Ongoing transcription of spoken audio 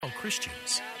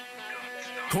Christians.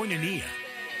 Koinonia,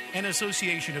 an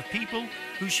association of people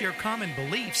who share common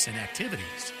beliefs and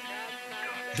activities.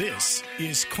 This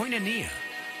is Koinonia.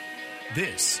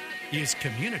 This is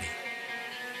community.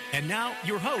 And now,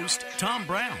 your host, Tom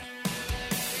Brown.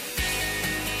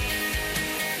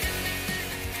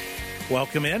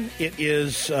 Welcome in. It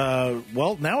is,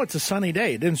 now it's a sunny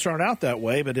day. It didn't start out that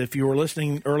way, but if you were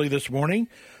listening early this morning,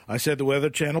 I said the Weather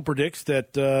Channel predicts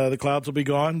that the clouds will be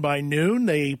gone by noon.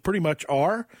 They pretty much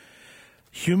are.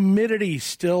 Humidity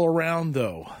still around,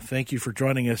 though. Thank you for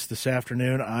joining us this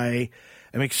afternoon. I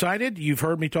am excited. You've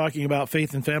heard me talking about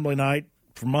Faith and Family Night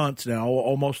for months now,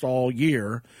 almost all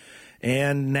year,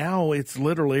 and now it's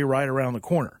literally right around the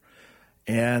corner.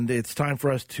 And it's time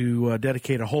for us to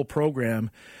dedicate a whole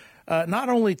program not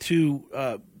only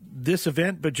to this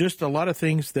event, but just a lot of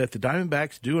things that the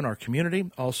Diamondbacks do in our community.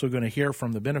 Also going to hear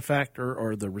from the benefactor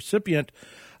or the recipient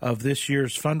of this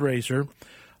year's fundraiser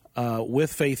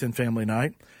with Faith and Family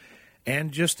Night.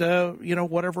 And just,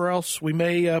 whatever else we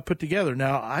may put together.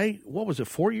 Now, what was it,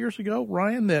 4 years ago,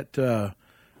 Ryan, or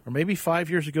maybe 5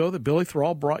 years ago, that Billy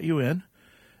Thrall brought you in?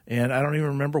 And I don't even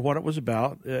remember what it was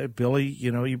about. Billy,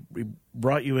 he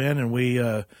brought you in, and we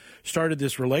started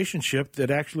this relationship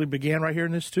that actually began right here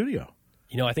in this studio.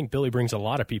 I think Billy brings a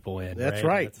lot of people in. That's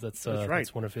right. That's right.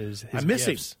 That's one of his I miss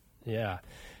gifts. him. Yeah.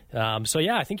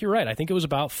 I think you're right. I think it was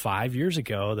about 5 years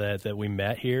ago that we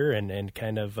met here and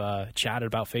kind of chatted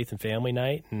about Faith and Family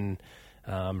Night and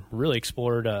really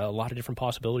explored a lot of different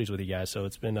possibilities with you guys. So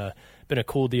it's been a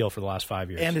cool deal for the last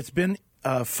 5 years. And it's been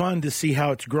fun to see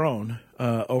how it's grown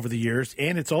over the years.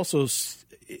 And it's also,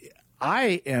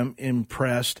 I am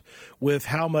impressed with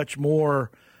how much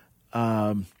more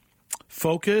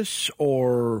focus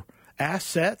or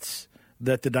assets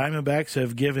that the Diamondbacks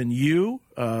have given you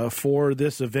for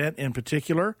this event in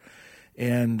particular.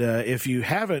 And if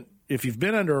you've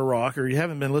been under a rock or you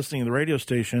haven't been listening to the radio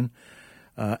station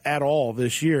at all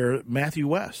this year, Matthew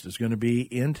West is going to be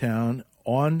in town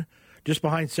on just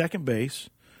behind second base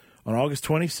on August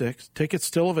 26th. Tickets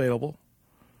still available.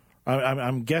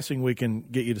 I'm guessing we can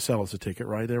get you to sell us a ticket,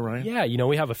 right there, Ryan? Yeah,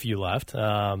 we have a few left.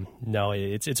 No,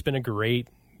 it's been a great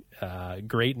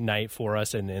night for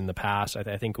us in the past.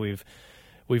 I think we've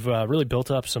really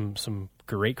built up some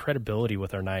great credibility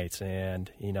with our nights,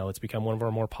 and it's become one of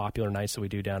our more popular nights that we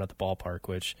do down at the ballpark,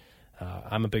 which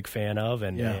I'm a big fan of,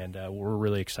 and we're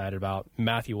really excited about.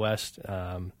 Matthew West,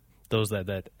 those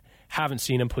that haven't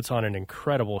seen him, puts on an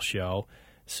incredible show.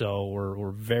 So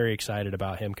we're very excited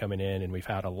about him coming in, and we've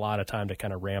had a lot of time to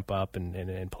kind of ramp up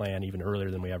and plan even earlier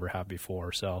than we ever have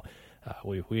before. So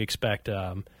we expect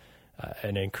an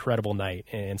incredible night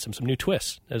and some new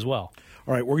twists as well.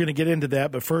 All right, we're going to get into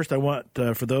that, but first I want,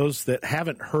 for those that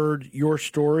haven't heard your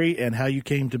story and how you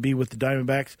came to be with the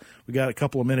Diamondbacks, we got a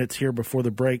couple of minutes here before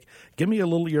the break. Give me a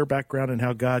little of your background and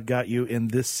how God got you in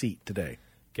this seat today.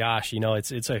 Gosh,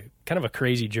 it's a kind of a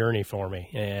crazy journey for me,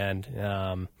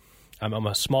 and I'm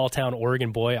a small-town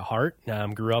Oregon boy at heart.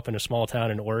 Grew up in a small town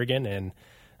in Oregon and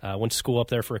went to school up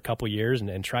there for a couple years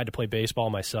and tried to play baseball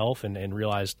myself and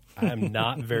realized I'm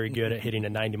not very good at hitting a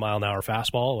 90-mile-an-hour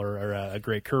fastball or a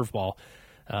great curveball.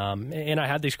 And I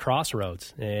had these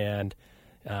crossroads. And,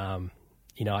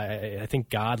 I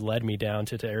think God led me down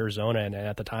to Arizona. And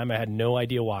at the time, I had no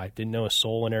idea why. Didn't know a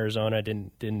soul in Arizona.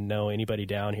 Didn't know anybody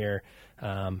down here.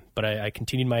 But I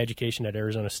continued my education at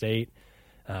Arizona State.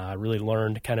 Really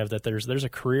learned kind of that there's a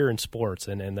career in sports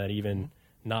and that even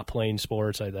not playing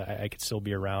sports, I could still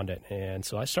be around it. And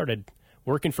so I started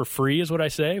working for free, is what I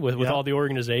say, with all the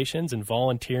organizations and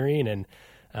volunteering. And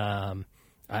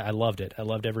I loved it. I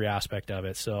loved every aspect of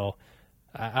it. So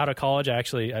out of college,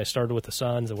 I started with the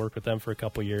Suns. I worked with them for a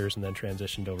couple years and then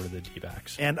transitioned over to the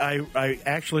D-backs. And I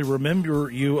actually remember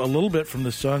you a little bit from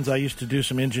the Suns. I used to do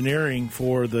some engineering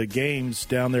for the games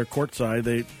down there courtside.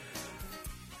 They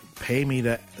pay me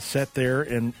to sit there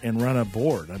and run a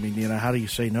board. I mean, how do you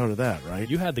say no to that, right?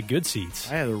 You had the good seats.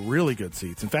 I had the really good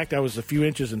seats. In fact, I was a few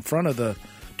inches in front of the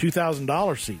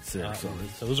 $2,000 seats there. So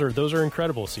those are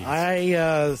incredible seats.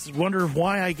 I wonder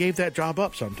why I gave that job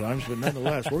up sometimes, but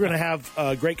nonetheless, we're going to have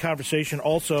a great conversation.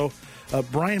 Also,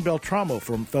 Brian Beltramo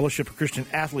from Fellowship of Christian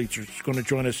Athletes is going to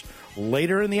join us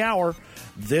later in the hour.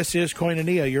 This is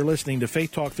Koinonia. You're listening to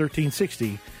Faith Talk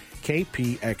 1360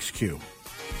 KPXQ.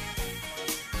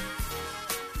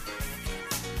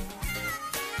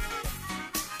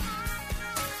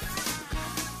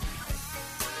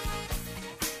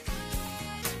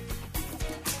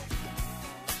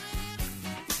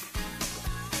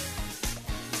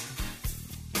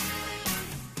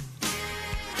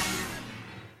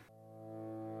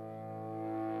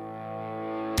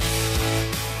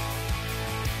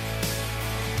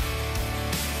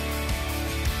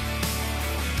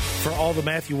 For all the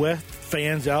Matthew West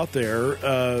fans out there,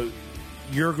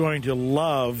 you're going to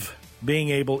love being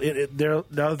able.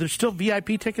 Now, there's still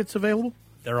VIP tickets available.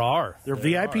 There are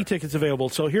VIP tickets available.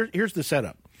 So here's the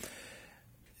setup.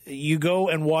 You go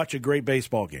and watch a great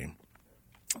baseball game,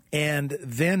 and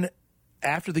then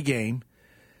after the game,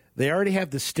 they already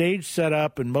have the stage set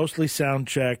up and mostly sound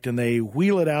checked, and they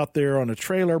wheel it out there on a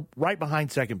trailer right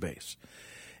behind second base.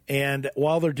 And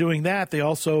while they're doing that, they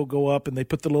also go up and they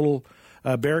put the little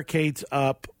barricades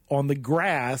up on the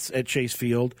grass at Chase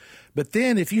Field. But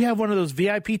then if you have one of those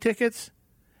VIP tickets,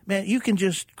 man, you can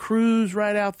just cruise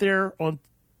right out there on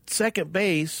second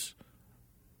base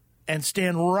and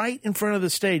stand right in front of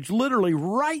the stage, literally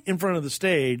right in front of the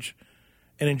stage,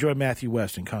 and enjoy Matthew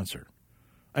West in concert.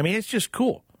 I mean, it's just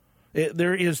cool.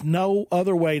 There is no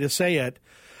other way to say it.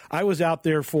 I was out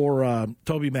there for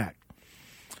Toby Mac.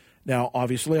 Now,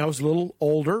 obviously, I was a little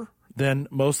older than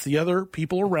most of the other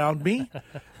people around me,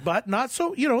 but not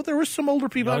so, there were some older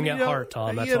people. Young at heart,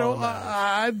 Tom. That's all that matters.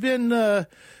 I've been,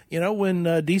 when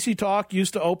DC Talk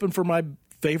used to open for my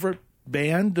favorite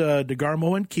band,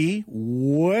 DeGarmo and Key,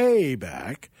 way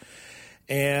back,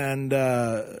 and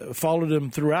followed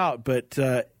them throughout, but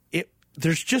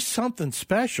there's just something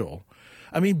special.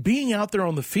 I mean, being out there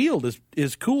on the field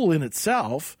is cool in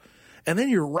itself, and then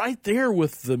you're right there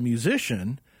with the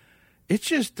musician.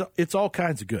 It's all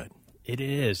kinds of good. It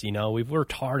is. We've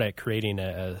worked hard at creating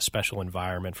a special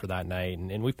environment for that night,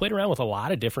 and we've played around with a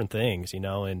lot of different things,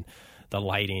 and the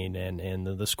lighting and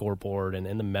the scoreboard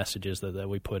and the messages that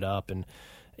we put up. And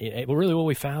really what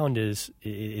we found is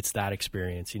it's that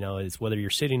experience. It's whether you're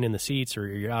sitting in the seats or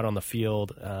you're out on the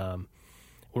field.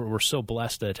 We're so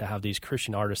blessed to have these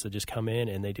Christian artists that just come in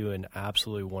and they do an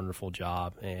absolutely wonderful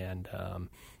job and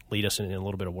lead us in a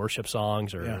little bit of worship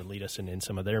songs or lead us in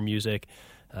some of their music.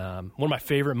 One of my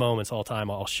favorite moments all time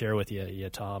I'll share with you,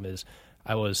 Tom, is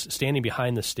I was standing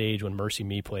behind the stage when Mercy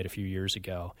Me played a few years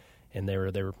ago, and they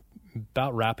were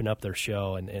about wrapping up their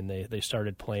show, and they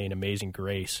started playing Amazing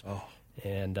Grace. Oh.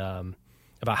 And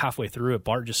about halfway through it,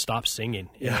 Bart just stopped singing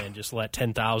and just let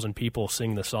 10,000 people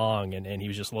sing the song, and he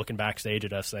was just looking backstage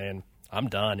at us saying, I'm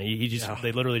done.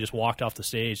 They literally just walked off the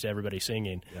stage to everybody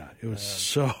singing. Yeah, it was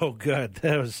so good.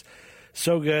 That was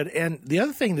so good. And the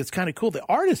other thing that's kind of cool, the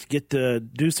artists get to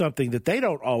do something that they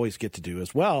don't always get to do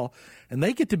as well, and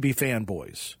they get to be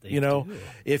fanboys. They do.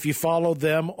 If you follow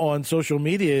them on social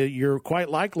media, you're quite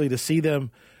likely to see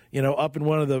them, up in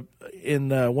one of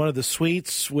the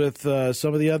suites with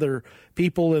some of the other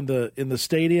people in the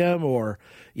stadium, or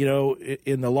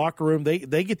in the locker room. They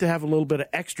get to have a little bit of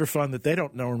extra fun that they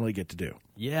don't normally get to do.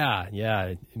 Yeah,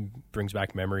 it brings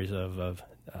back memories of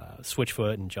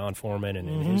Switchfoot and John Foreman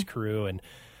and his crew, and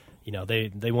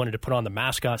they wanted to put on the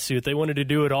mascot suit. They wanted to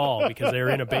do it all because they were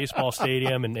in a baseball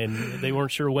stadium, and they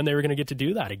weren't sure when they were going to get to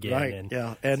do that again.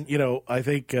 Right. And I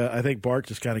think Bart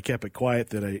just kind of kept it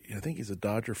quiet. That I think he's a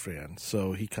Dodger fan,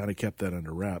 so he kind of kept that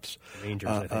under wraps. Rangers,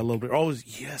 I think. A little bit. Oh,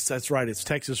 yes, that's right. It's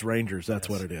Texas Rangers. That's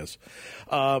what it is.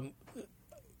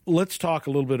 Let's talk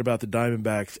a little bit about the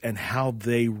Diamondbacks and how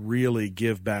they really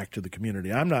give back to the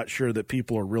community. I'm not sure that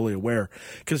people are really aware,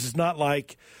 because it's not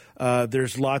like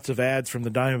there's lots of ads from the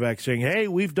Diamondbacks saying, hey,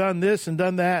 we've done this and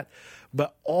done that.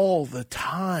 But all the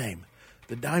time,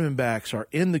 the Diamondbacks are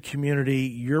in the community,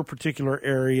 your particular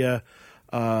area,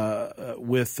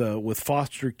 with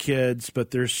foster kids. But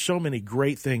there's so many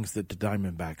great things that the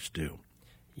Diamondbacks do.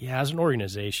 Yeah, as an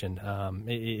organization,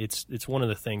 it's one of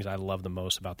the things I love the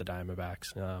most about the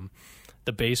Diamondbacks.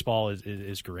 The baseball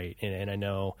is great, and I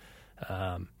know,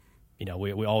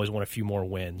 we always want a few more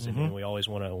wins, and we always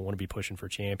want to be pushing for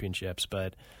championships.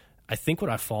 But I think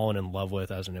what I've fallen in love with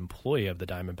as an employee of the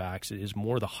Diamondbacks is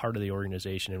more the heart of the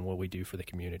organization and what we do for the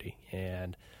community,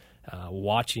 and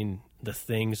watching the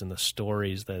things and the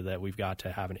stories that we've got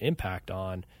to have an impact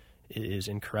on is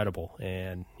incredible.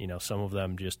 And some of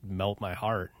them just melt my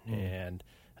heart. And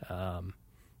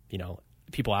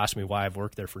people ask me why I've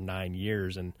worked there for 9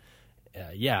 years, and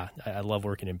I love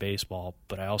working in baseball,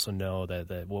 but I also know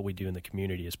that what we do in the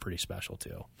community is pretty special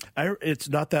too. It's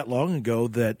not that long ago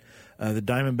that the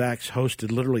Diamondbacks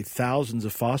hosted literally thousands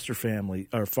of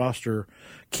foster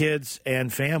kids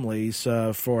and families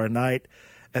for a night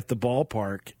at the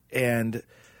ballpark, and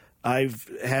I've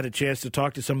had a chance to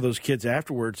talk to some of those kids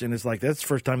afterwards, and it's like that's the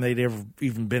first time they'd ever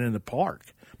even been in the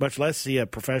park, much less see a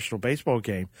professional baseball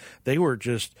game. They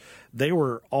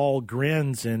were all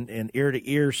grins and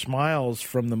ear-to-ear smiles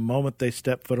from the moment they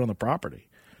stepped foot on the property.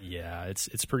 Yeah,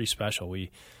 it's pretty special. We're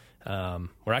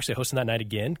actually hosting that night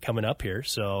again coming up here,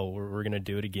 so we're going to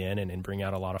do it again and bring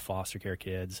out a lot of foster care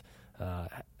kids.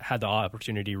 Had the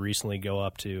opportunity recently go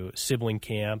up to sibling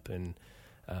camp and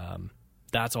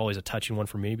that's always a touching one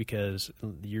for me because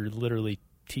you're literally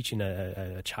teaching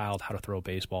a child how to throw a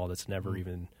baseball that's never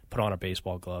even put on a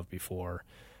baseball glove before.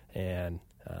 And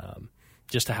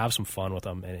just to have some fun with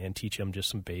them and teach them just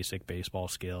some basic baseball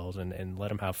skills and let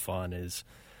them have fun is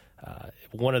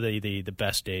one of the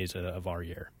best days of our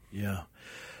year. Yeah.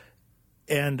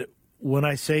 And when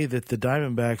I say that the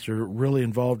Diamondbacks are really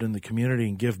involved in the community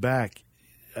and give back,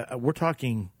 we're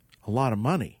talking a lot of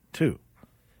money, too.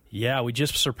 Yeah, we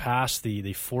just surpassed the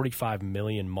 $45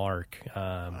 million mark.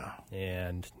 Wow.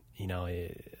 And,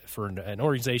 for an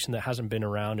organization that hasn't been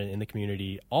around in the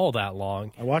community all that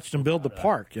long. I watched them build the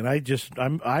park, and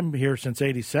I'm here since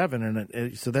 '87,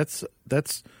 and so that's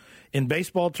in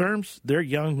baseball terms, they're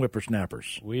young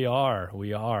whippersnappers. We are,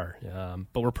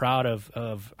 but we're proud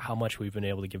of how much we've been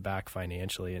able to give back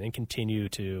financially and continue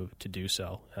to do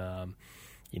so.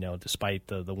 Despite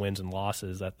the wins and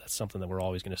losses, that's something that we're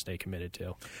always going to stay committed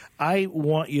to. I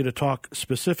want you to talk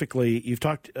specifically. You've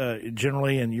talked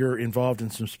generally, and you're involved in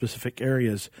some specific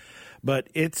areas, but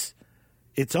it's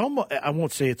almost, I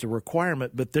won't say it's a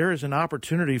requirement, but there is an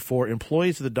opportunity for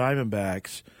employees of the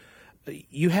Diamondbacks.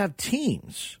 You have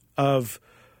teams that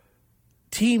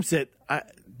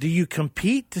do you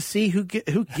compete to see who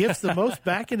gives the most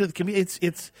back into the community?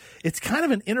 It's kind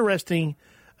of an interesting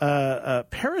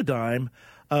paradigm.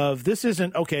 Of this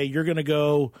isn't, okay, you're going to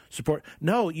go support.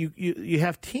 No, you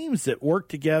have teams that work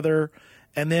together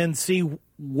and then see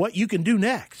what you can do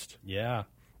next. Yeah.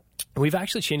 We've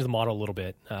actually changed the model a little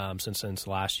bit since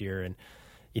last year. And,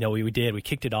 we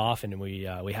kicked it off and we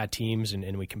had teams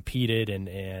and we competed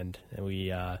and we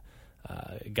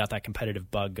got that competitive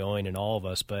bug going in all of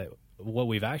us. But what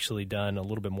we've actually done a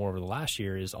little bit more over the last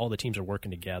year is all the teams are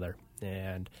working together.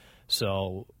 And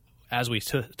so as we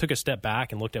took a step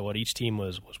back and looked at what each team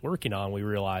was working on, we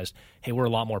realized, hey, we're a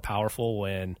lot more powerful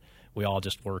when we all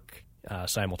just work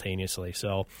simultaneously.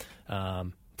 So,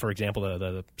 for example,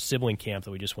 the sibling camp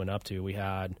that we just went up to, we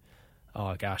had,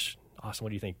 Austin, what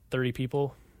do you think, 30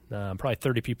 people? Probably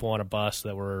 30 people on a bus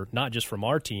that were not just from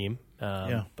our team,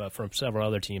 but from several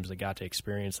other teams that got to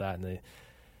experience that, and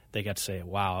they got to say,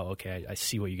 wow, okay, I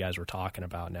see what you guys were talking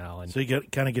about now. And so you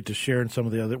kind of get to share in some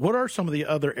of the other – what are some of the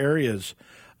other areas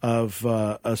of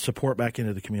support back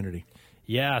into the community?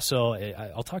 Yeah, so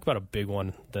I'll talk about a big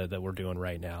one that we're doing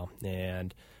right now.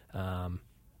 And I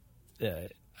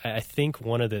think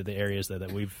one of the areas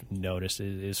that we've noticed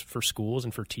is for schools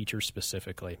and for teachers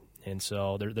specifically. And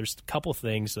so there's a couple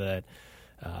things that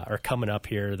are coming up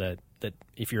here that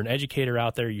if you're an educator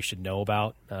out there, you should know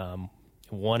about.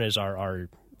 One is our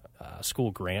school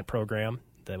grant program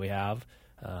that we have.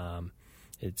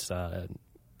 It's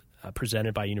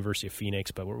presented by University of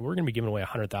Phoenix, but we're going to be giving away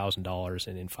 $100,000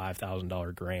 in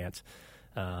 $5,000 grants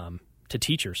to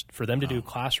teachers for them to do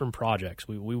classroom projects.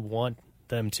 We want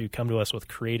them to come to us with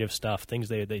creative stuff, things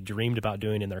they dreamed about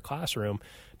doing in their classroom,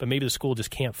 but maybe the school just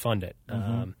can't fund it.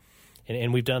 Mm-hmm.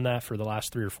 And we've done that for the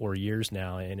last 3 or 4 years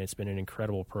now, and it's been an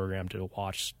incredible program to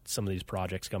watch some of these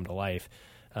projects come to life.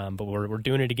 But we're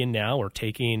doing it again now. We're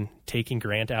taking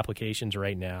grant applications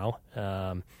right now.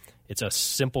 It's a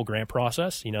simple grant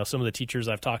process. Some of the teachers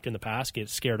I've talked to in the past get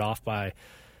scared off by,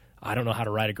 I don't know how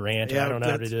to write a grant. I don't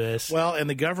know how to do this. Well, and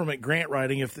the government grant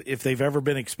writing, if they've ever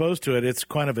been exposed to it, it's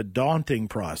kind of a daunting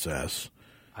process.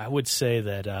 I would say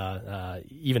that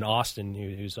even Austin,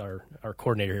 who's our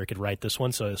coordinator here, could write this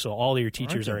one. So all of your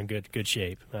teachers are in good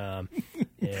shape.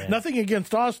 Nothing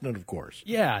against Austin, of course.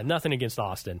 Yeah, nothing against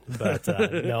Austin, but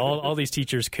all these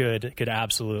teachers could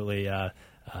absolutely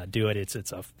do it.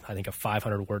 It's I think a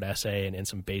 500-word essay and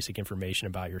some basic information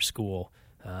about your school.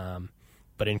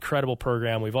 But incredible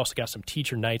program. We've also got some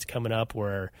teacher nights coming up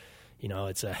where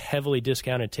it's a heavily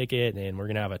discounted ticket, and we're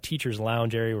going to have a teacher's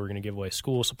lounge area. We're going to give away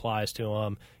school supplies to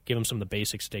them, give them some of the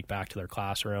basics to take back to their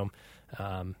classroom.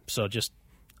 So just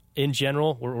in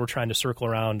general, we're trying to circle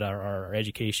around our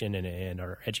education and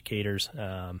our educators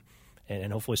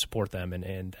and hopefully support them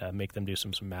and make them do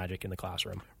some magic in the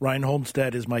classroom. Ryan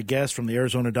Holmstead is my guest from the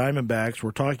Arizona Diamondbacks.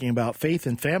 We're talking about Faith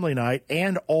and Family Night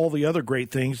and all the other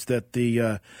great things that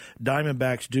the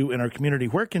Diamondbacks do in our community.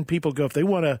 Where can people go if they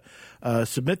want to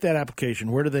submit that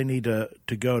application? Where do they need to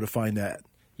go to find that?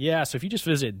 Yeah, so if you just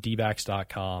visit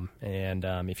dbacks.com and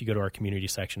if you go to our community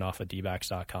section off of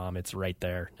dbacks.com, it's right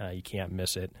there. You can't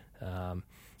miss it.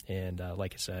 And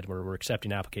like I said, we're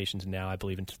accepting applications now, I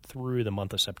believe, through the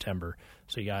month of September.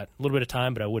 So you got a little bit of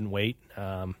time, but I wouldn't wait.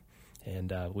 And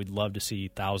we'd love to see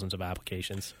thousands of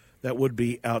applications. That would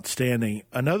be outstanding.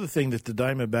 Another thing that the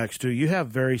Diamondbacks do, you have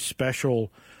very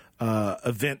special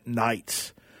event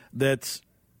nights that's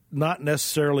not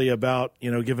necessarily about,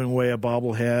 giving away a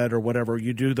bobblehead or whatever.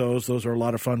 You do those. Those are a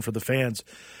lot of fun for the fans.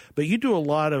 But you do a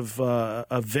lot of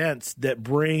events that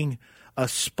bring a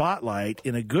spotlight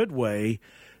in a good way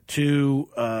to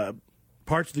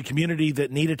parts of the community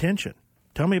that need attention.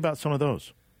 Tell me about some of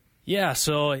those. Yeah,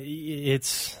 so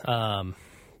it's, our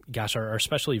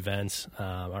special events,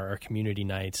 our community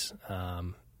nights,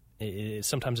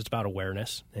 sometimes it's about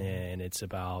awareness, and it's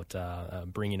about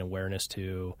bringing awareness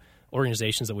to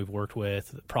organizations that we've worked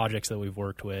with, projects that we've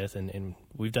worked with, and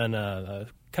we've done a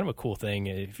kind of a cool thing.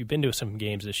 If you've been to some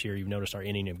games this year, you've noticed our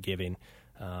Inning of Giving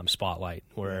spotlight,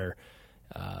 where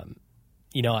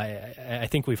I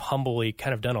think we've humbly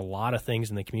kind of done a lot of things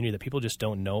in the community that people just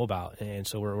don't know about. And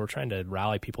so we're trying to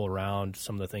rally people around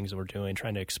some of the things that we're doing,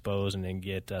 trying to expose and then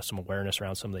get some awareness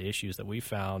around some of the issues that we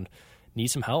found need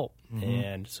some help. Mm-hmm.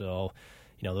 And so,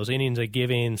 those innings of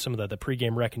giving, some of the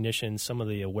pregame recognition, some of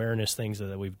the awareness things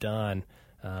that we've done,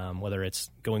 whether it's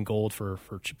going gold for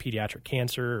pediatric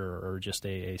cancer or just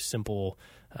a simple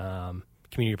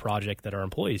community project that our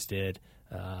employees did,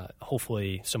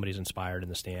 hopefully somebody's inspired in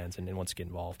the stands and wants to get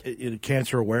involved.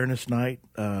 Cancer Awareness Night,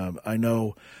 I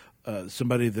know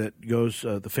somebody that goes,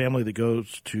 the family that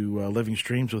goes to Living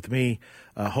Streams with me,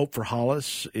 Hope for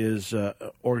Hollis is,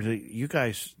 you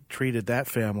guys treated that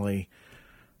family.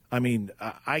 I mean,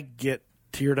 I get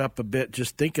teared up a bit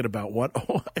just thinking about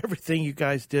everything you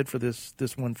guys did for this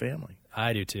one family.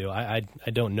 I do too. I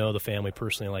don't know the family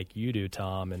personally like you do,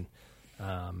 Tom, and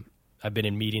I've been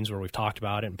in meetings where we've talked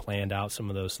about it and planned out some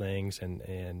of those things,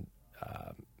 and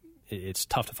it's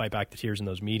tough to fight back the tears in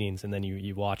those meetings. And then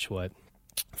you watch what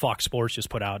Fox Sports just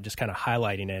put out, just kind of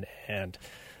highlighting it, and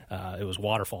it was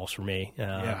waterfalls for me.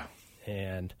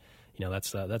 And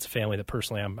that's a family that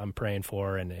personally I'm praying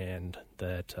for, and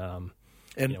that.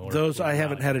 And those I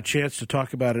haven't had a chance to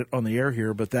talk about it on the air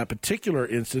here, but that particular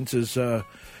instance is an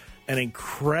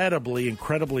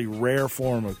incredibly rare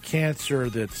form of cancer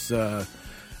that's.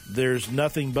 There's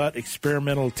nothing but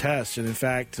experimental tests, and in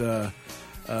fact, a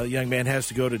young man has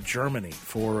to go to Germany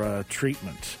for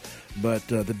treatment. But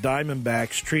the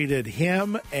Diamondbacks treated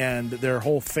him and their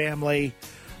whole family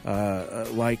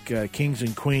like kings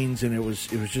and queens, and it was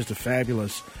just a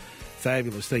fabulous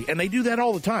thing. And they do that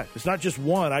all the time. It's not just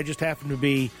one. I just happen to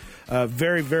be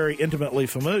very, very intimately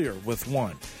familiar with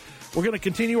one. We're going to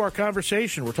continue our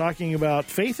conversation. We're talking about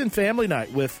Faith and Family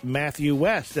Night with Matthew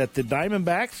West at the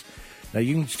Diamondbacks. Now,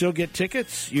 you can still get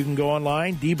tickets. You can go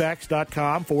online,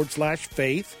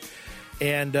 dbacks.com/faith,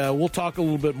 and we'll talk a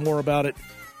little bit more about it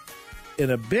in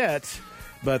a bit,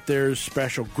 but there's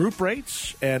special group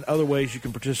rates and other ways you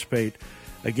can participate.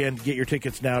 Again, get your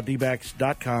tickets now,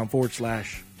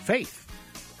 dbacks.com/faith.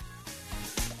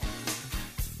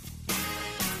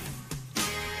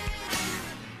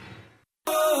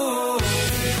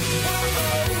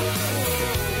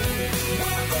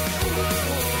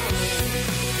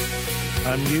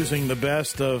 I'm using the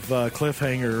best of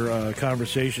cliffhanger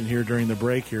conversation here during the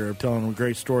break here. I'm telling them a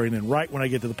great story, and then right when I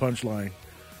get to the punchline,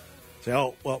 say,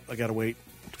 "Oh, well, I got to wait.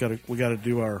 We got to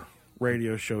do our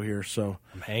radio show here." So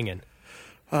I'm hanging.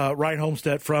 Ryan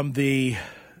Homestead from the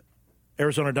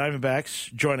Arizona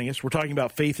Diamondbacks joining us. We're talking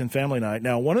about Faith and Family Night.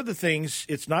 Now, one of the things,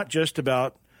 it's not just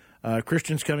about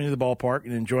Christians coming to the ballpark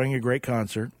and enjoying a great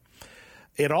concert.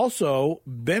 It also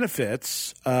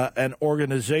benefits an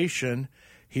organization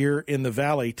here in the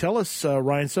Valley. Tell us,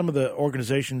 Ryan, some of the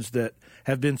organizations that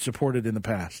have been supported in the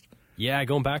past. Yeah,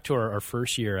 going back to our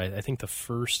first year, I think the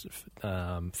first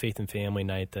Faith and Family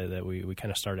Night that we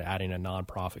kind of started adding a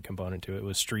nonprofit component to it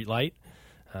was Streetlight.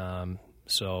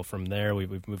 So from there,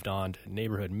 we've moved on to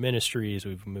Neighborhood Ministries.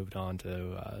 We've moved on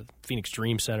to Phoenix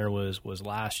Dream Center was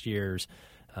last year's.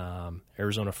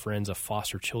 Arizona Friends of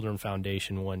Foster Children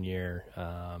Foundation 1 year.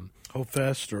 Hope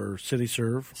Fest or City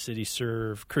Serve,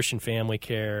 Christian Family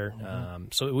Care. Mm-hmm.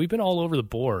 So we've been all over the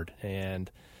board,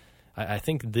 and I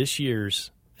think this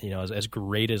year's, as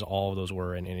great as all of those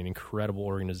were, and incredible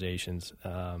organizations,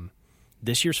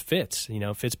 this year's fits.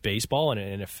 Fits baseball,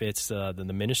 and it fits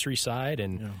the ministry side,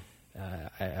 and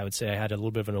I would say I had a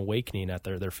little bit of an awakening at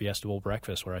their Fiesta Bowl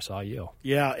breakfast where I saw you.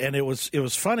 Yeah, and it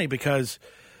was funny because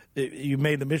you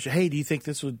made the mission, hey, do you think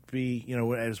this would be,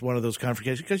 as one of those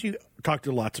confrontations? Because you talk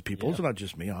to lots of people. Yeah. It's not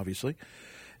just me, obviously.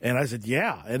 And I said,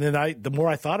 yeah. And then the more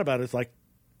I thought about it, it's like,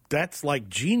 that's like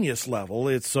genius level.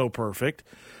 It's so perfect.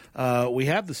 We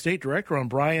have the state director on.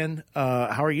 Brian,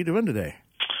 how are you doing today?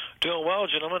 Doing well,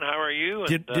 gentlemen. How are you?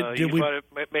 Did we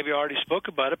maybe already spoke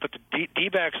about it, but the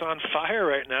D-backs on fire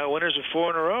right now. Winners of 4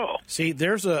 in a row. See,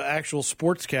 there's an actual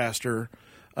sportscaster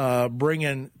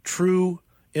bringing true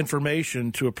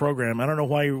information to a program. I don't know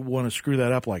why you want to screw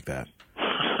that up like that.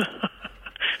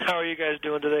 How are you guys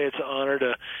doing today? It's an honor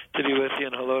to be with you,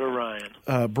 and hello to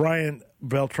Ryan. Brian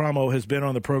Beltramo has been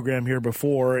on the program here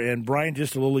before, and Brian,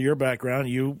 just a little of your background.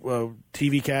 You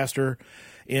TV caster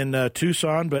in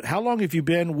Tucson, but how long have you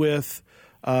been with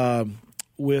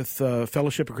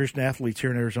Fellowship of Christian Athletes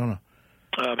here in Arizona?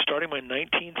 I'm starting my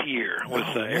 19th year with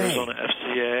Arizona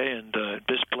FCA, and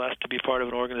just blessed to be part of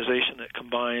an organization that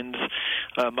combines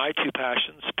my two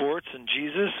passions, sports and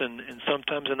Jesus, and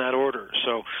sometimes in that order.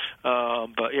 So,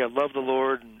 but yeah, love the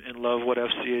Lord and love what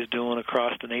FCA is doing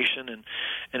across the nation and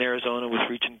in Arizona with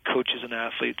reaching coaches and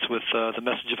athletes with the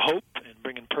message of hope and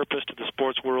bringing purpose to the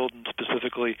sports world, and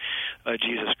specifically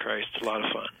Jesus Christ. It's a lot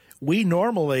of fun. We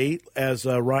normally, as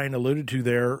Ryan alluded to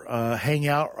there, hang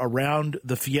out around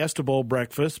the Fiesta Bowl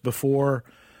breakfast before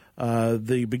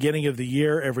the beginning of the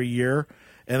year every year,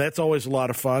 and that's always a lot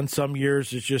of fun. Some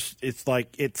years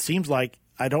it seems like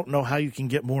I don't know how you can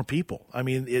get more people. I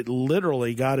mean, it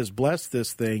literally, God has blessed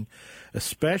this thing,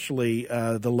 especially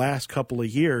the last couple of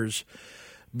years.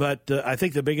 But I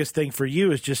think the biggest thing for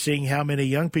you is just seeing how many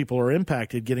young people are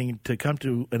impacted getting to come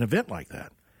to an event like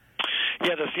that.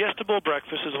 Yeah, the Fiesta Bowl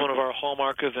breakfast is one of our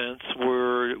hallmark events.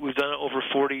 We've done it over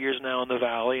 40 years now in the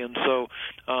Valley, and so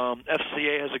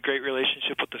FCA has a great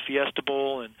relationship with the Fiesta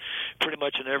Bowl, and pretty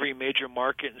much in every major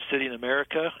market and city in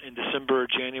America in December or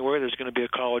January there's going to be a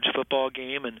college football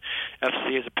game, and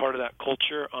FCA is a part of that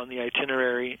culture on the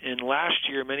itinerary. And last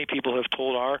year, many people have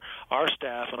told our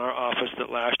staff and our office that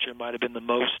last year might have been the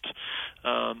most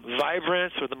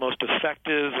vibrant or the most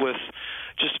effective, with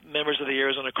just members of the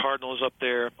Arizona Cardinals up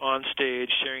there on stage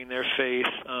sharing their faith,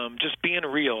 just being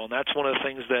real. And that's one of the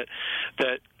things that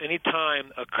any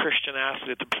time a Christian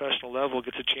athlete at the professional level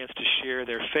gets a chance to share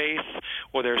their faith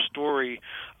or their story,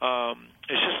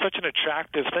 it's just such an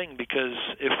attractive thing, because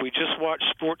if we just watch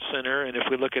SportsCenter and if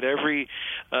we look at every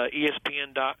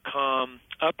ESPN.com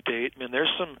update, I mean,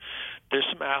 there's some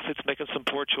athletes making some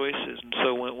poor choices. And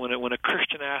so when a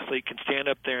Christian athlete can stand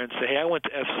up there and say, hey, I went to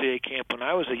FCA camp when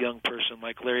I was a young person,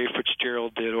 like Larry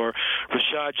Fitzgerald did, or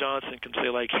Rashad Johnson can say,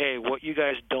 like, hey, what you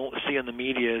guys don't see in the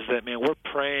media is that, man, we're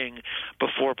praying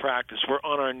before practice. We're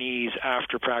on our knees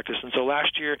after practice. And so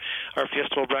last year, our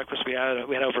Fiesta Bowl breakfast, we had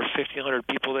over 1,500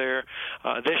 people there.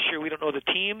 This year, we don't know the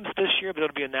teams this year, but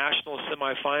it'll be a national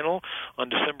semifinal on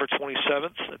December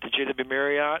 27th at the JW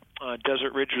Marriott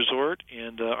Desert Ridge Resort,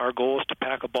 and our goal is to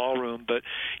pack a ballroom. But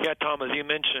yeah, Tom, as you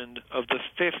mentioned, of the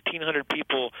 1,500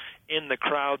 people in the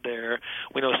crowd there,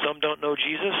 we know some don't know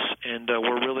Jesus, and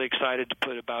we're really excited to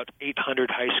put about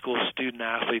 800 high school student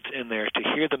athletes in there to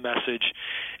hear the message.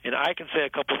 And I can say a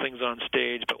couple things on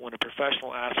stage, but when a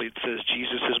professional athlete says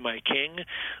Jesus is my king,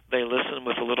 they listen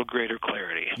with a little greater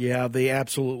clarity. Yeah, they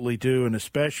absolutely do, and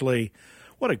especially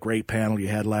what a great panel you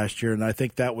had last year. And I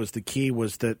think that was the key,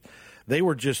 was that they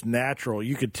were just natural.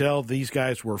 You could tell these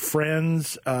guys were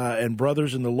friends and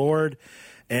brothers in the Lord,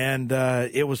 and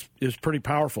it was pretty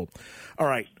powerful. All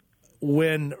right.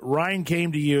 When Ryan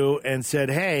came to you and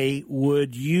said, hey,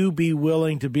 would you be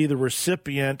willing to be the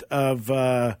recipient of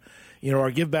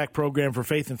our Give Back program for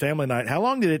Faith and Family Night, how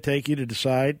long did it take you to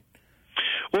decide?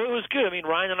 Well, it was good. I mean,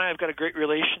 Ryan and I have got a great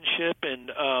relationship, and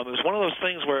it was one of those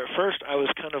things where at first I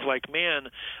was kind of like, man,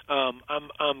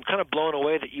 I'm kind of blown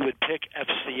away that you would pick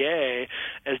FCA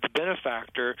as the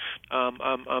benefactor.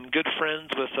 I'm good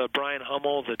friends with Brian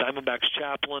Hummel, the Diamondbacks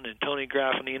chaplain, and Tony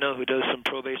Graffinino, who does some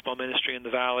pro baseball ministry in the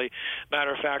Valley.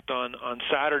 Matter of fact, on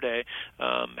Saturday,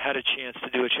 had a chance to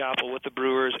do a chapel with the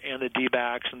Brewers and the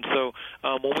D-backs. And so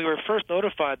when we were first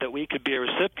notified that we could be a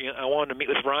recipient, I wanted to meet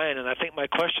with Ryan, and I think my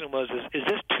question was, is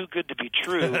this too good to be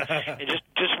true? And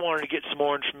just wanted to get some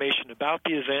more information about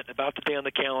the event, about the day on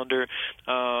the calendar,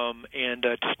 and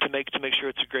just to make sure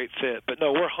it's a great fit. But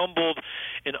no, we're humbled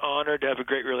and honored to have a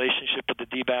great relationship with the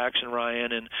D-backs and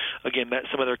Ryan, and again met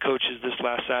some of their coaches this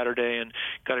last Saturday and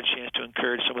got a chance to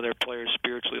encourage some of their players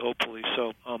spiritually, hopefully.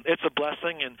 So it's a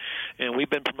blessing, and we've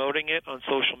been promoting it on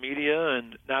social media,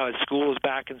 and now as school is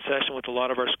back in session with a lot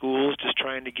of our schools, just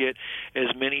trying to get as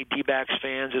many D-backs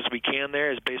fans as we can there,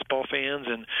 as baseball fans,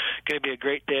 and going to be a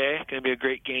great day, going to be a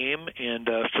great game, and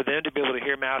for them to be able to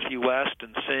hear Matthew West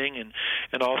and sing,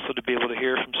 and also to be able to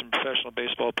hear from some professional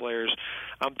baseball players.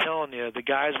 I'm telling you, the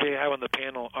guys we have on the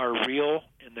panel are real,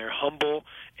 and they're humble,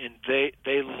 and they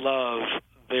love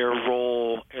their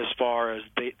role as far as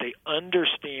they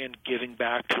understand giving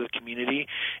back to the community,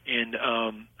 and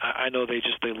I know they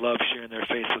love sharing their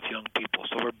faith with young people.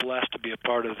 So we're blessed to be a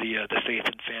part of the Faith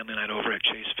and Family Night over at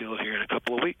Chase Field here in a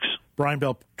couple of weeks. Brian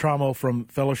Tramo from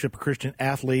Fellowship of Christian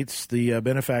Athletes, the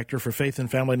benefactor for Faith and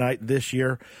Family Night this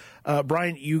year.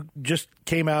 Brian, you just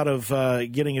came out of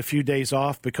getting a few days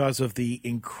off because of the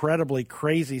incredibly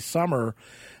crazy summer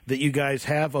that you guys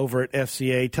have over at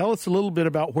FCA. Tell us a little bit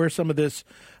about where some of this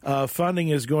funding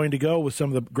is going to go with some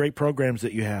of the great programs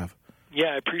that you have.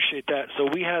 Yeah, I appreciate that. So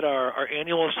we had our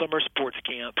annual summer sports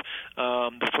camp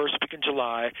the first week in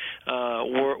July.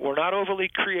 We're not overly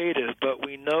creative, but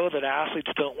we know that athletes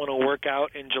don't want to work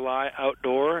out in July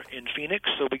outdoor in Phoenix,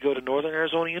 so we go to Northern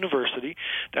Arizona University.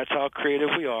 That's how creative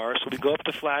we are. So we go up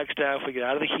to Flagstaff, we get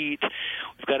out of the heat.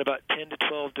 We've got about 10 to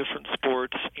 12 different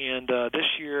sports, and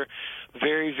this year,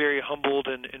 very, very humbled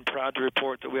and proud to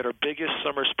report that we had our biggest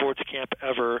summer sports camp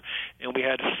ever, and we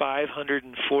had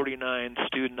 549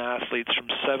 student athletes from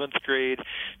 7th grade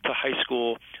to high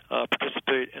school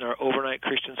participate in our overnight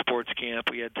Christian sports camp.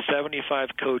 We had 75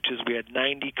 coaches. We had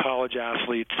 90 college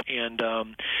athletes, and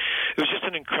it was just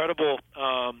an incredible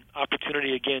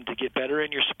opportunity, again, to get better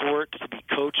in your sport, to be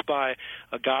coached by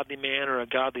a godly man or a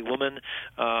godly woman.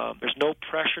 There's no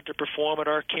pressure to perform at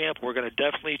our camp. We're going to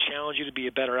definitely challenge you to be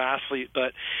a better athlete,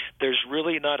 but there's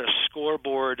really not a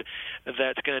scoreboard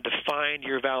that's going to define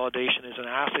your validation as an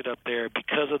athlete up there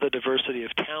because of the diversity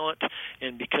of talent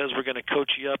and because we're going to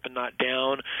coach you up and not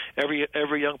down.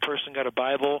 Every young person got a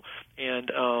Bible, and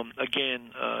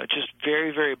again, just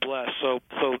very, very blessed. So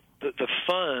the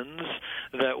funds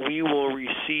that we will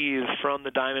receive from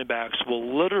the Diamondbacks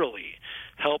will literally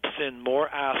help send more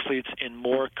athletes and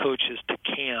more coaches to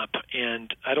camp.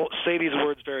 And I don't say these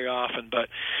words very often, but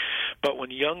when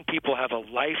young people have a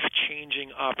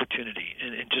life-changing opportunity,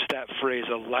 and just that phrase,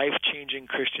 a life-changing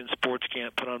Christian sports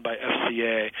camp put on by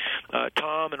FCA,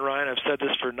 Tom and Ryan, I've said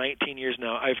this for 19 years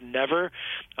now, I've never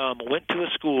went to a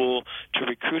school to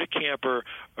recruit a camper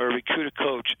or recruit a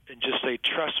coach and just say,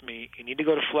 trust me, you need to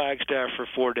go to Flagstaff for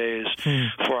 4 days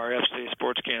for our FCA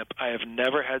sports camp. I have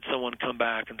never had someone come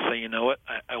back and say, you know what,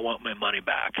 I want my money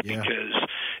back because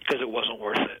it wasn't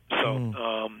worth it.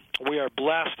 So we are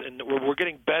blessed, and we're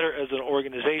getting better as an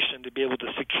organization to be able to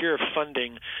secure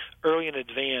funding early in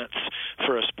advance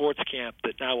for a sports camp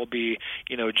that now will be,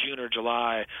 June or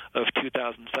July of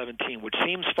 2017, which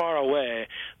seems far away,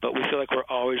 but we feel like we're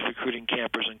always recruiting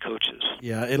campers and coaches.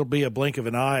 Yeah, it'll be a blink of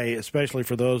an eye, especially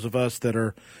for those of us that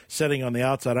are sitting on the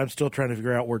outside. I'm still trying to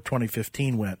figure out where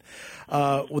 2015 went.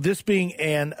 With this being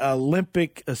an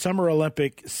Summer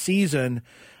Olympic season,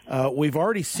 we've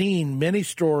already seen many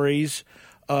stories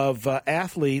of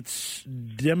athletes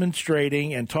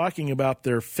demonstrating and talking about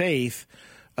their faith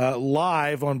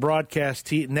live on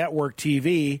broadcast network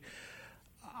TV.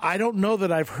 I don't know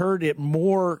that I've heard it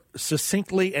more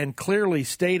succinctly and clearly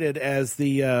stated as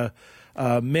the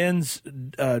men's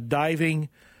diving,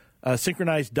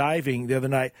 synchronized diving the other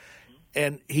night.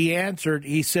 And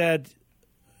he said,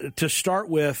 to start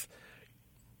with,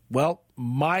 well,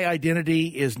 my identity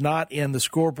is not in the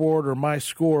scoreboard or my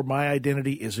score. My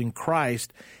identity is in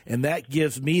Christ, and that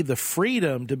gives me the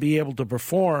freedom to be able to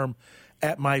perform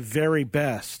at my very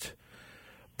best.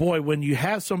 Boy, when you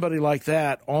have somebody like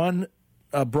that on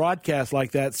a broadcast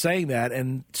like that saying that,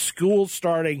 and school's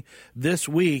starting this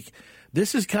week,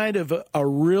 this is kind of a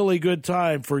really good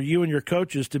time for you and your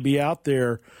coaches to be out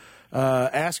there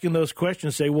asking those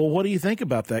questions. Say, well, what do you think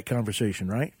about that conversation,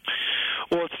 right?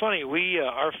 Well, it's funny.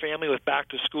 Our family was back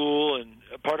to school, and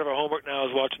part of our homework now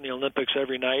is watching the Olympics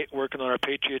every night, working on our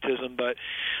patriotism. But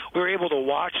we were able to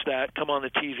watch that come on the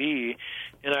TV,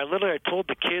 and I told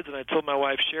the kids and I told my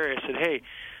wife Sherry, I said, hey,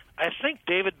 I think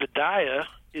David Badiah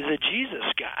is a Jesus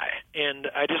guy. And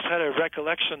I just had a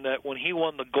recollection that when he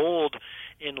won the gold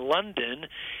in London,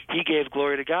 he gave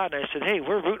glory to God. And I said, hey,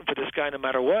 we're rooting for this guy no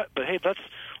matter what, but hey,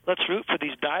 let's root for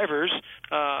these divers.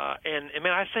 And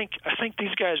man, I think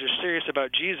these guys are serious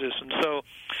about Jesus. And so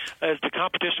as the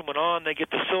competition went on, they get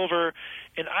the silver.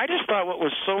 And I just thought what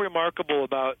was so remarkable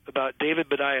about David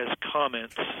Badiah's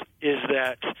comments is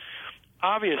that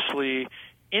obviously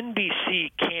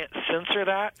NBC can't censor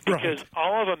that because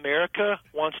all of America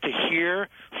wants to hear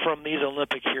from these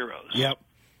Olympic heroes. Yep.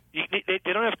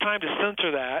 They don't have time to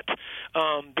censor that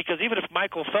because even if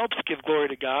Michael Phelps give glory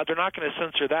to God, they're not going to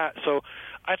censor that. So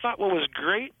I thought what was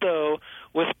great, though,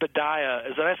 with Badiah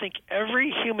is that I think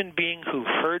every human being who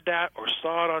heard that or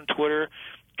saw it on Twitter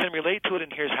can relate to it,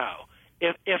 and here's how.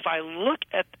 If I look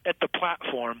at the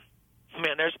platform,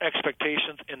 man, there's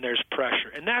expectations and there's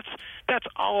pressure. And that's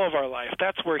all of our life.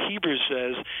 That's where Hebrews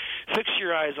says, fix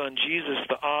your eyes on Jesus,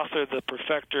 the author, the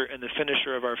perfecter, and the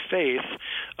finisher of our faith.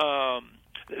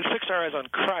 fix our eyes on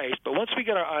Christ. But once we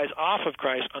get our eyes off of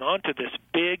Christ and onto this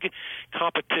big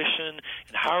competition,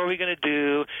 and how are we going to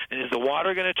do, and is the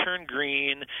water going to turn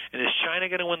green, and is China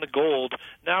going to win the gold,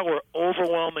 now we're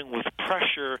overwhelming with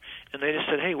pressure, and they just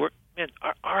said, hey,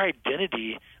 our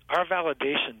identity, our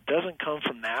validation doesn't come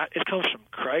from that. It comes from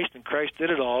Christ, and Christ did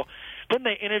it all. Then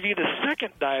they interview the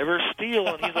second diver, Steele,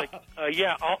 and he's like,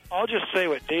 I'll just say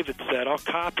what David said. I'll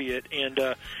copy it. And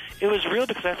it was real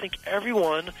because I think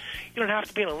everyone, you don't have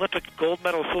to be an Olympic gold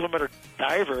medal, silver medal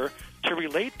diver to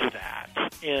relate to that.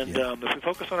 And if we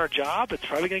focus on our job, it's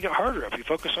probably going to get harder. If we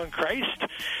focus on Christ,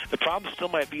 the problem still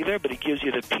might be there, but he gives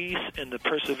you the peace and the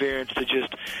perseverance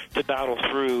to battle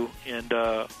through and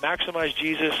maximize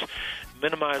Jesus,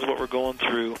 minimize what we're going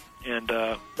through. And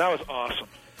that was awesome.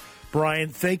 Brian,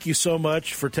 thank you so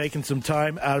much for taking some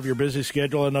time out of your busy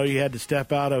schedule. I know you had to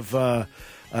step out of a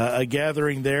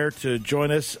gathering there to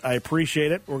join us. I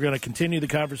appreciate it. We're going to continue the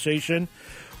conversation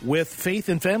with Faith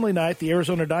and Family Night. The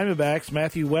Arizona Diamondbacks,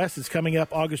 Matthew West, is coming up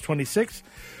August 26th.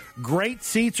 Great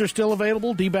seats are still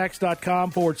available,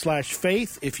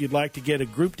 dbacks.com/faith. If you'd like to get a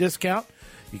group discount,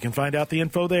 you can find out the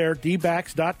info there,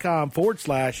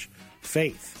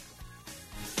 dbacks.com/faith.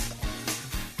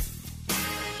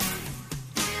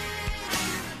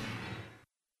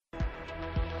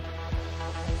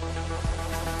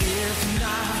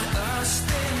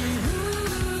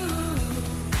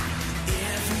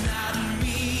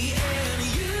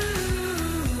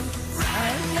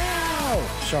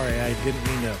 Sorry, I didn't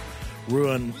mean to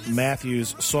ruin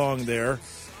Matthew's song there.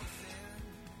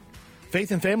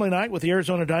 Faith and Family Night with the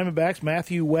Arizona Diamondbacks,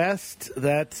 Matthew West.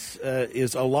 That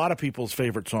is a lot of people's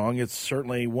favorite song. It's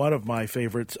certainly one of my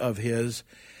favorites of his.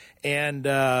 And,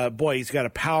 boy, he's got a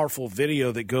powerful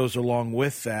video that goes along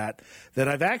with that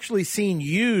I've actually seen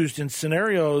used in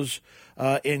scenarios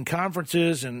in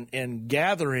conferences and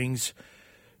gatherings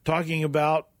talking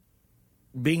about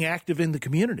being active in the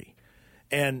community.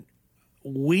 And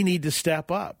we need to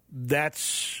step up.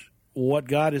 That's what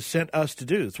God has sent us to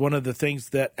do. It's one of the things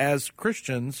that as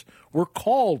Christians we're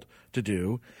called to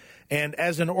do. And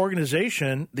as an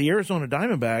organization, the Arizona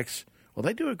Diamondbacks, well,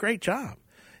 they do a great job.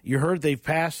 You heard they've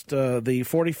passed the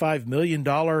 $45 million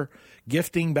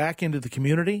gifting back into the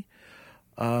community.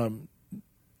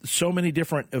 So many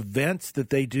different events that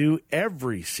they do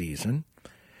every season,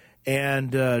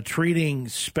 and treating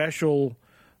special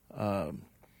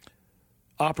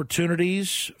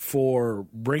opportunities for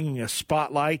bringing a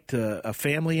spotlight to a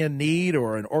family in need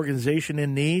or an organization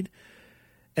in need.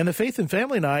 And the Faith and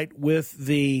Family Night with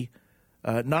the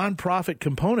nonprofit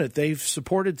component, they've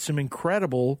supported some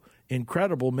incredible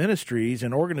ministries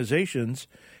and organizations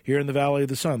here in the Valley of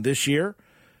the Sun. This year,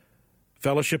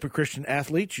 Fellowship of Christian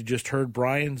Athletes, you just heard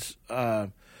Brian's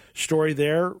story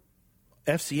there.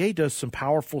 FCA does some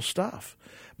powerful stuff.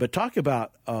 But talk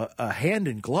about a hand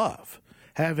in glove,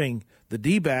 having the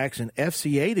D-backs and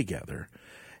FCA together.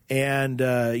 And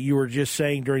you were just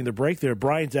saying during the break there,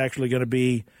 Brian's actually going to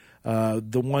be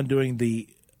the one doing the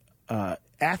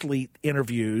athlete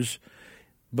interviews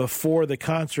before the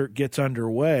concert gets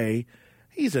underway.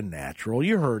 He's a natural.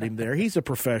 You heard him there. He's a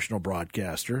professional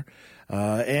broadcaster.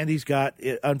 And he's got,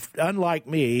 unlike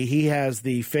me, he has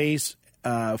the face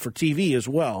for TV as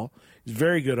well. He's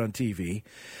very good on TV.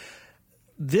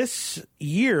 This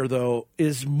year, though,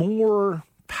 is more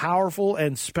powerful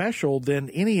and special than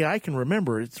any I can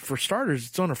remember. For starters,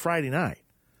 it's on a Friday night.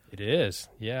 It is,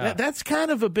 yeah. That's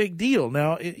kind of a big deal.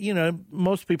 Now,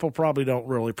 most people probably don't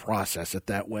really process it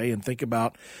that way and think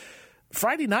about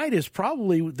Friday night is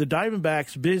probably the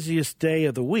Diamondbacks' busiest day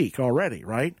of the week already,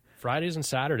 right? Fridays and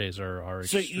Saturdays are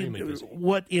extremely busy.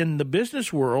 What in the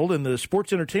business world, in the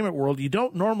sports entertainment world, you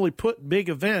don't normally put big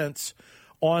events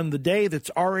on the day that's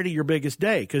already your biggest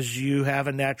day because you have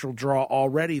a natural draw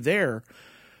already there.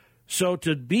 So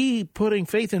to be putting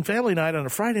Faith and Family Night on a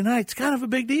Friday night, it's kind of a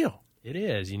big deal. It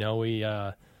is.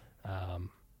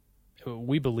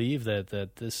 We believe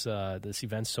that this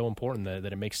event's so important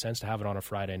that it makes sense to have it on a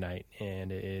Friday night,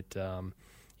 and it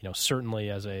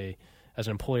certainly as an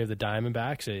employee of the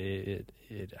Diamondbacks,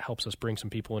 it helps us bring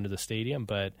some people into the stadium.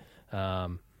 But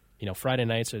Friday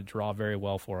nights draw very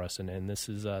well for us, and this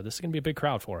is going to be a big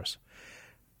crowd for us.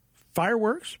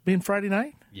 Fireworks being Friday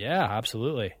night? Yeah,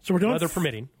 absolutely. So we're doing weather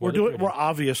permitting. We're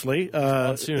obviously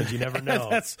monsoons. You never know.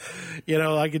 That's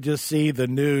I could just see the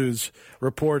news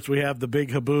reports. We have the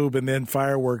big haboob and then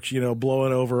fireworks,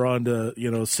 blowing over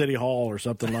onto City Hall or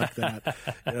something like that.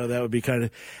 That would be kind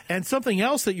of. And something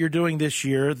else that you're doing this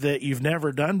year that you've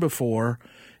never done before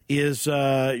is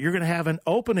you're going to have an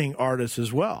opening artist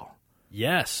as well.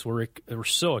 Yes, we're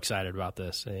so excited about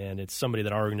this, and it's somebody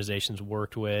that our organization's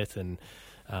worked with and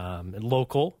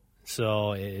local.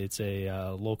 So it's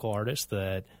a local artist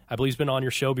that I believe has been on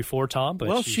your show before, Tom. But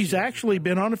well, she's actually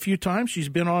been on a few times. She's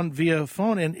been on via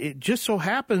phone, and it just so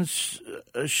happens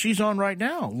she's on right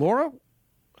now. Laura,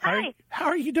 hi. How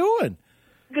are you doing?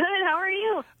 Good. How are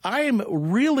you? I am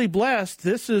really blessed.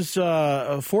 This is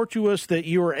fortuitous that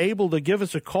you were able to give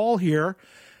us a call here.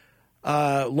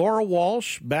 Laura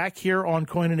Walsh, back here on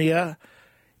Koinonia.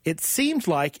 It seems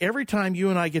like every time you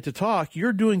and I get to talk,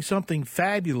 you're doing something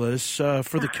fabulous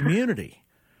for the community.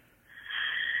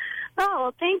 Oh,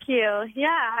 well, thank you. Yeah,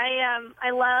 I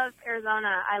love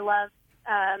Arizona. I love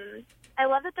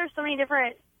that there's so many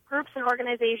different groups and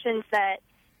organizations that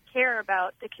care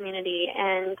about the community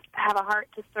and have a heart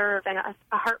to serve and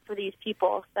a heart for these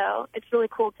people. So it's really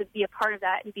cool to be a part of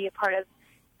that and be a part of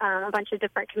a bunch of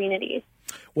different communities.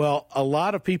 Well, a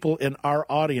lot of people in our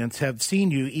audience have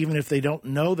seen you, even if they don't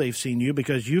know they've seen you,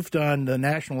 because you've done the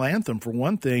national anthem, for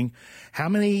one thing. How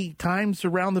many times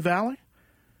around the valley?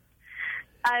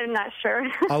 I'm not sure.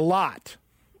 A lot.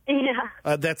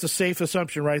 Yeah. That's a safe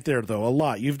assumption right there, though. A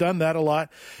lot. You've done that a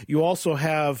lot. You also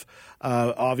have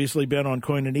obviously been on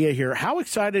Koinonia here. How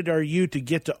excited are you to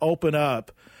get to open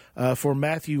up for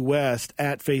Matthew West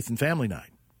at Faith and Family Night?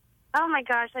 Oh, my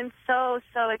gosh. I'm so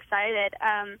excited.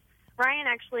 Ryan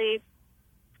actually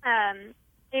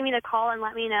gave me the call and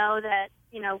let me know that,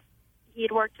 he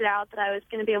had worked it out that I was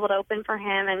going to be able to open for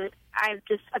him. And I've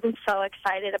been so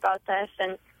excited about this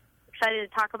and excited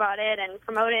to talk about it and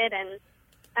promote it. And,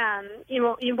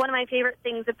 one of my favorite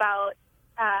things about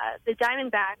the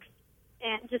Diamondbacks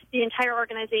and just the entire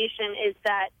organization is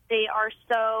that they are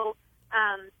so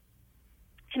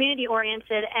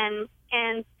community-oriented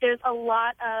and there's a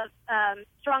lot of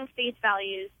strong faith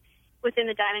values within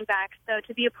the Diamondbacks. So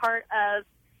to be a part of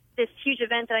this huge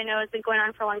event that I know has been going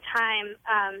on for a long time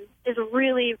is a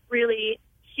really, really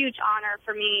huge honor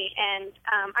for me. And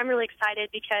I'm really excited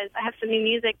because I have some new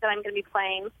music that I'm going to be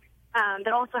playing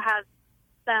that also has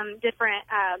some different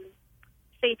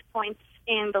faith points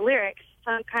in the lyrics.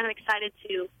 So I'm kind of excited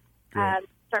to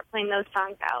start playing those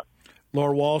songs out.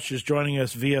 Laura Walsh is joining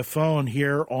us via phone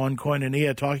here on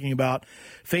Koinonia talking about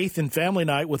Faith and Family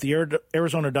Night with the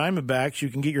Arizona Diamondbacks. You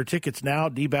can get your tickets now,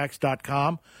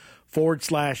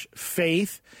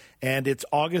 dbacks.com/faith. And it's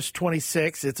August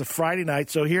 26th. It's a Friday night.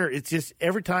 So here, it's just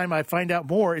every time I find out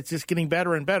more, it's just getting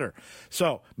better and better.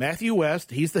 So Matthew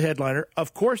West, he's the headliner.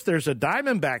 Of course, there's a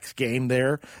Diamondbacks game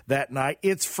there that night.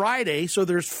 It's Friday, so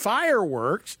there's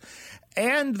fireworks.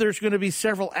 And there's going to be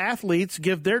several athletes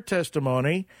give their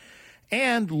testimony.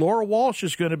 And Laura Walsh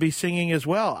is going to be singing as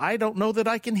well. I don't know that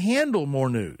I can handle more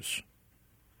news.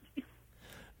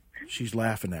 She's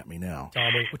laughing at me now.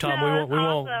 Tom, we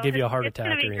won't give you a heart attack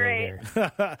or anything here.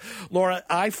 Laura,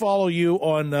 I follow you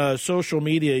on social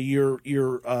media.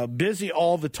 You're busy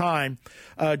all the time.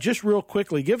 Just real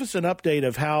quickly, give us an update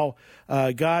of how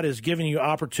God has given you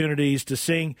opportunities to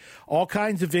sing all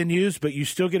kinds of venues, but you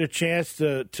still get a chance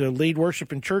to lead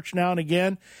worship in church now and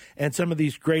again, and some of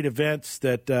these great events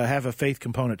that have a faith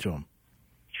component to them.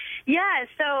 Yeah,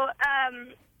 So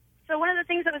one of the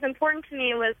things that was important to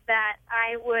me was that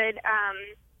I would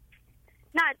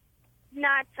not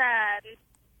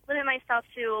limit myself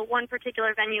to one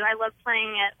particular venue. I love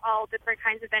playing at all different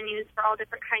kinds of venues for all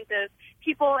different kinds of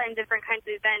people and different kinds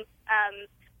of events.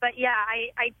 But yeah,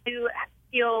 I do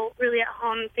feel really at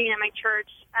home singing at my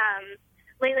church.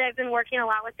 Lately, I've been working a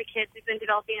lot with the kids. We've been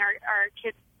developing our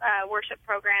kids worship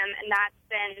program, and that's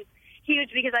been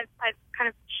huge because I've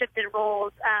kind of shifted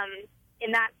roles.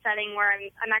 In that setting where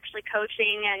I'm actually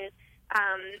coaching and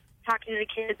talking to the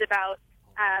kids about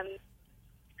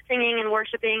singing and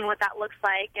worshiping and what that looks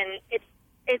like. And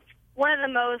it's one of the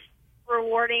most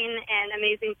rewarding and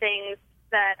amazing things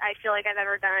that I feel like I've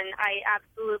ever done.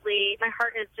 My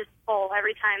heart is just full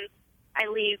every time I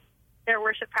leave their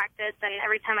worship practice and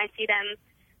every time I see them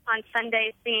on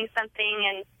Sunday singing something.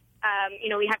 And,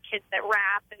 we have kids that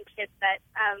rap and kids that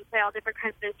play all different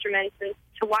kinds of instruments. And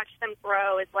to watch them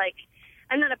grow is like,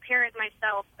 I'm not a parent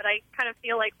myself, but I kind of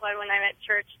feel like one when I'm at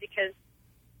church because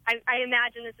I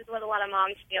imagine this is what a lot of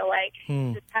moms feel like,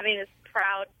 just having this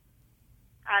proud,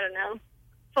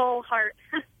 full heart.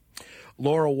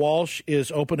 Laura Walsh is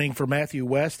opening for Matthew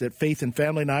West at Faith and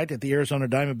Family Night at the Arizona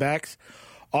Diamondbacks,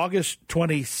 August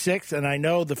 26th. And I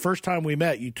know the first time we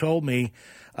met, you told me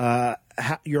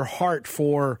your heart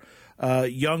for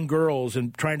young girls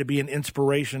and trying to be an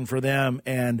inspiration for them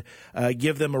and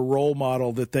give them a role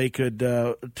model that they could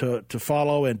to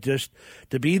follow and just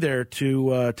to be there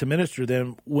to minister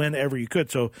them whenever you could.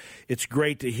 So it's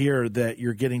great to hear that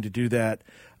you're getting to do that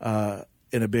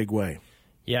in a big way.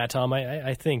 Yeah, Tom,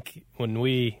 I think when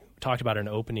we talked about an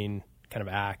opening kind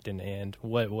of act and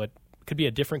what could be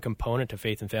a different component to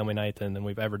Faith and Family Night than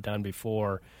we've ever done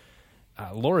before.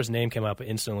 Laura's name came up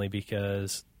instantly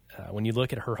because when you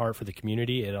look at her heart for the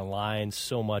community, it aligns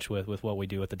so much with what we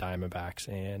do with the Diamondbacks,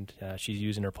 and she's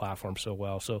using her platform so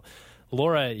well. So,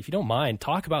 Laura, if you don't mind,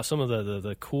 talk about some of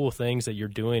the cool things that you're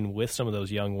doing with some of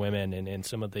those young women and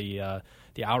some of the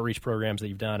outreach programs that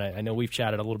you've done. I know we've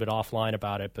chatted a little bit offline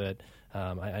about it, but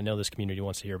I know this community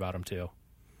wants to hear about them too.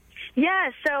 Yeah,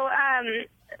 so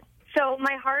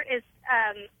my heart is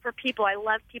for people. I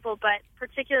love people, but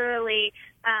particularly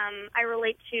I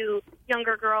relate to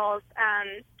younger girls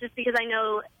just because I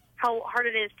know how hard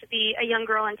it is to be a young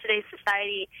girl in today's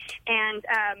society. And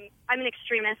I'm an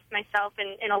extremist myself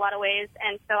in a lot of ways.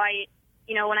 And so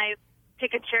when I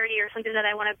pick a charity or something that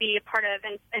I want to be a part of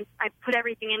and I put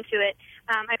everything into it,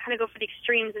 I kind of go for the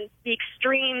extremes. And the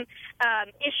extreme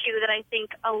issue that I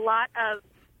think a lot of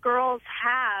girls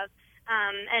have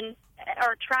and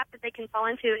or trap that they can fall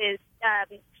into is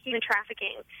human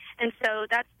trafficking. And so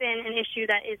that's been an issue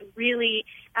that is really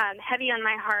heavy on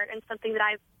my heart and something that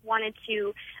I've wanted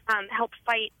to help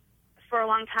fight for a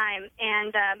long time.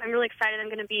 And I'm really excited. I'm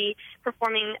going to be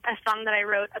performing a song that I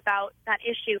wrote about that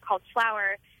issue called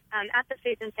Flower at the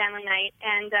Faith and Family Night.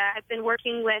 And I've been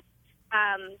working with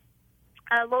a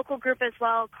local group as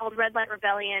well called Red Light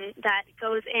Rebellion that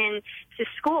goes into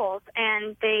schools,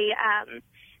 and they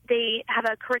have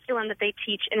a curriculum that they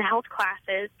teach in health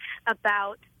classes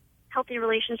about healthy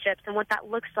relationships and what that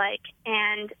looks like,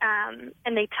 and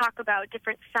they talk about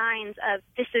different signs of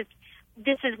this is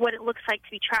what it looks like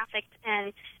to be trafficked,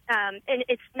 and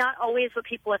it's not always what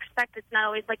people expect. It's not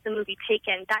always like the movie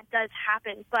Taken. That does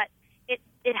happen, but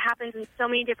it happens in so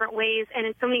many different ways and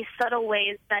in so many subtle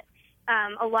ways that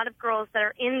a lot of girls that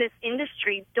are in this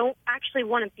industry don't actually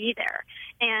want to be there.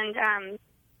 And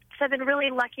so I've been really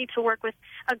lucky to work with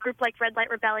a group like Red Light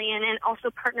Rebellion and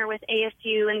also partner with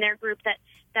ASU and their group that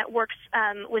works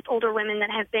with older women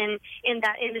that have been in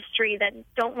that industry that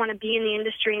don't want to be in the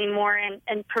industry anymore,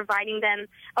 and providing them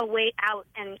a way out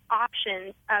and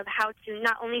options of how to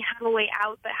not only have a way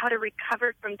out, but how to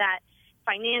recover from that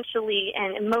financially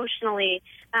and emotionally,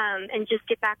 and just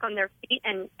get back on their feet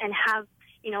and have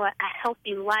a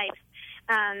healthy life.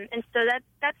 And so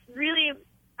that's really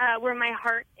where my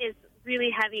heart is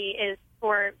really heavy, is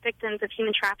for victims of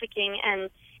human trafficking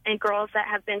and girls that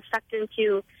have been sucked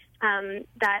into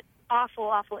that awful,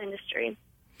 awful industry.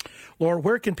 Laura,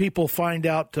 where can people find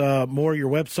out more? Your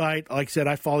website, like I said,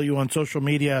 I follow you on social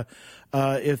media.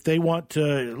 If they want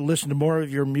to listen to more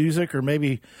of your music or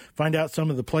maybe find out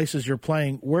some of the places you're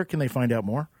playing, where can they find out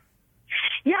more?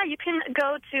 Yeah, you can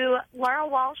go to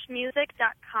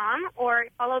laurawalshmusic.com or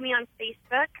follow me on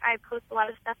Facebook. I post a lot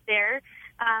of stuff there.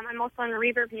 I'm also on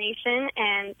Reverb Nation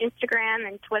and Instagram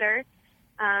and Twitter.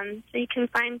 So you can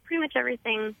find pretty much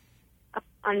everything up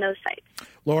on those sites.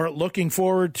 Laura, looking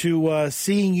forward to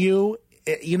seeing you.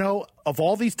 Of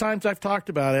all these times I've talked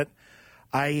about it,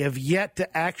 I have yet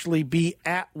to actually be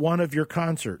at one of your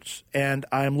concerts, and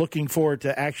I'm looking forward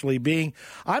to actually being.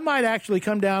 I might actually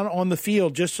come down on the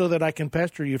field just so that I can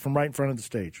pester you from right in front of the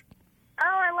stage. Oh,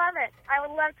 I love it. I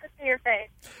would love to see your face.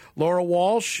 Laura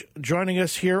Walsh joining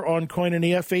us here on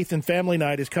Koinonia. Faith and Family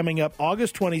Night is coming up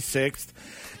August 26th,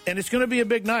 and it's going to be a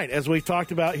big night, as we've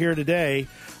talked about here today.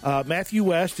 Matthew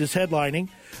West is headlining.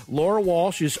 Laura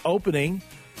Walsh is opening.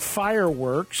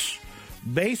 Fireworks,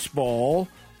 baseball,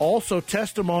 also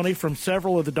testimony from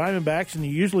several of the Diamondbacks, and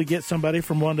you usually get somebody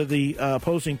from one of the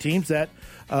opposing teams. That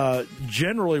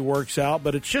generally works out,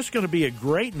 but it's just going to be a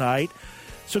great night.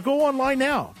 So go online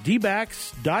now,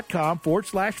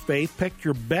 dbacks.com/faith. Pick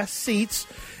your best seats.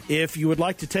 If you would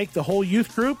like to take the whole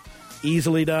youth group,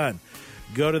 easily done.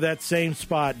 Go to that same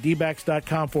spot,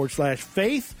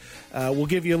 dbacks.com/faith. We'll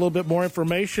give you a little bit more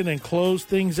information and close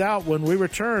things out when we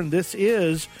return. This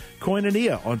is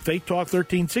Koinonia on Faith Talk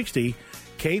 1360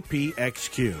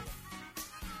 KPXQ.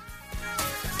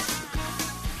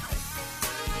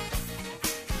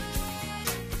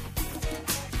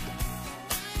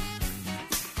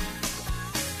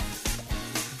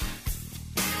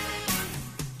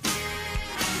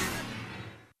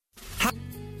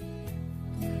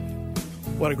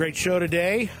 What a great show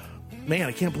today. Man,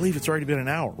 I can't believe it's already been an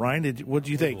hour. Ryan, what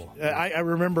do you think? I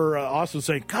remember also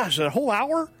saying, gosh, a whole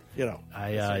hour?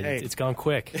 It's gone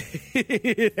quick.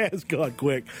 It has gone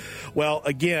quick. Well,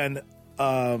 again,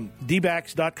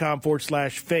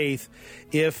 dbacks.com/faith.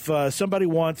 If somebody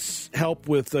wants help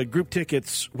with group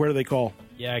tickets, where do they call?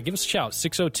 Yeah, give us a shout,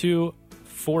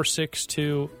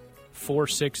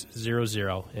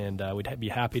 602-462-4600, and we'd be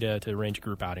happy to arrange a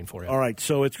group outing for you. All right,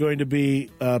 so it's going to be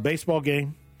a baseball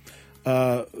game,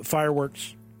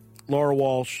 fireworks, Laura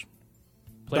Walsh,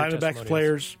 Diamondbacks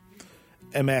players,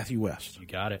 and Matthew West. You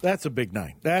got it. That's a big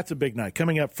night. That's a big night.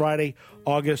 Coming up Friday,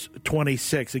 August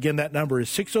 26th. Again, that number is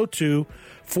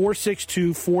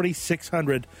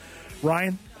 602-462-4600.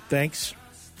 Ryan, thanks.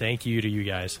 Thank you to you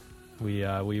guys. We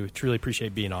truly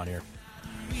appreciate being on here.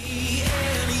 Me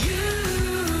and you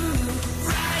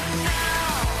right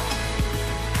now.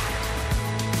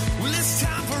 Well, it's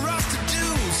time for us to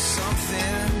do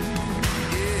something.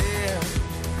 Yeah.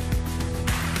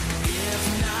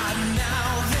 If not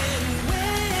now, then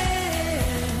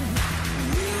when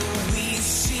will we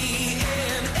see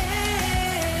an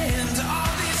end to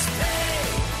all this pain?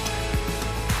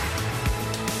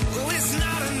 Well, it's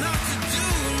not enough to do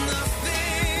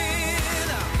nothing.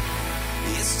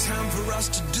 It's time for us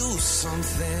to do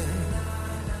something.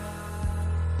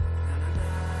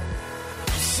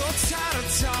 I'm so tired of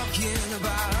talking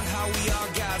about how we are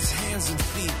God's hands and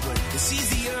feet, but it's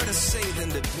easier to say than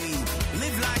to be.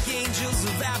 Live like angels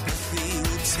of apathy.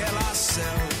 We'll tell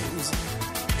ourselves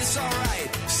it's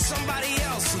alright, somebody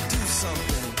else will do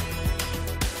something.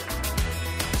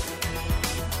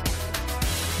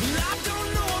 Well, I don't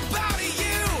know about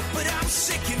you, but I'm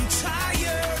sick and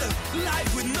tired of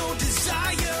life with no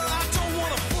desire. I don't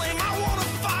want a flame, I want a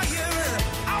fire.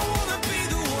 I want to be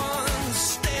the one who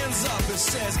stands up and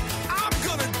says, I'm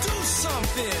gonna do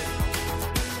something.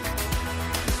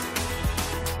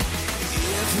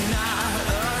 If not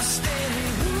us, then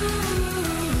who?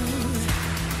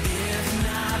 If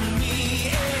not me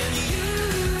and you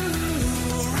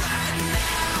right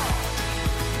now.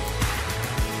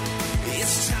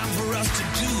 It's time for us to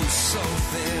do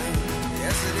something.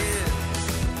 Yes, it is.